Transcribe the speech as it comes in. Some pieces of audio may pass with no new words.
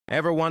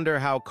Ever wonder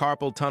how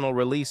carpal tunnel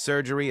release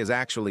surgery is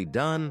actually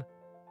done?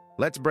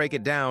 Let's break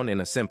it down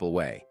in a simple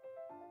way.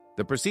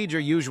 The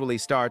procedure usually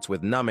starts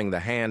with numbing the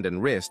hand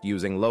and wrist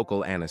using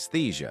local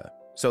anesthesia,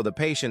 so the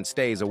patient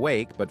stays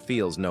awake but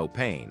feels no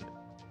pain.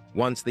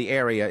 Once the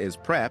area is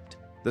prepped,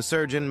 the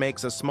surgeon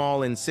makes a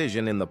small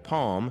incision in the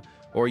palm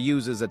or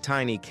uses a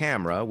tiny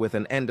camera with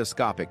an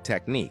endoscopic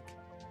technique.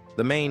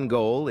 The main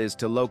goal is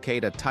to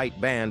locate a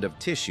tight band of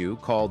tissue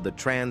called the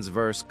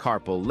transverse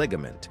carpal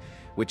ligament,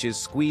 which is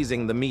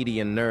squeezing the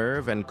median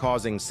nerve and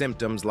causing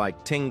symptoms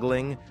like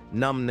tingling,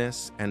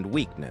 numbness, and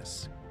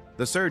weakness.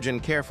 The surgeon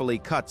carefully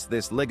cuts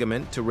this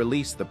ligament to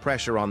release the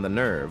pressure on the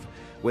nerve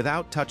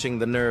without touching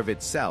the nerve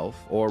itself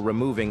or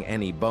removing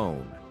any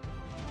bone.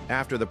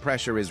 After the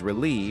pressure is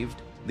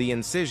relieved, the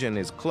incision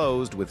is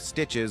closed with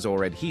stitches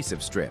or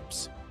adhesive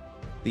strips.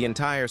 The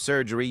entire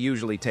surgery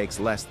usually takes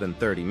less than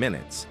 30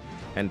 minutes,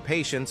 and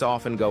patients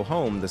often go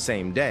home the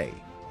same day.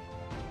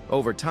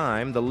 Over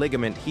time, the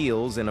ligament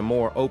heals in a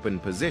more open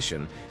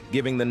position,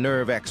 giving the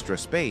nerve extra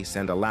space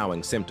and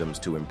allowing symptoms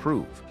to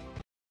improve.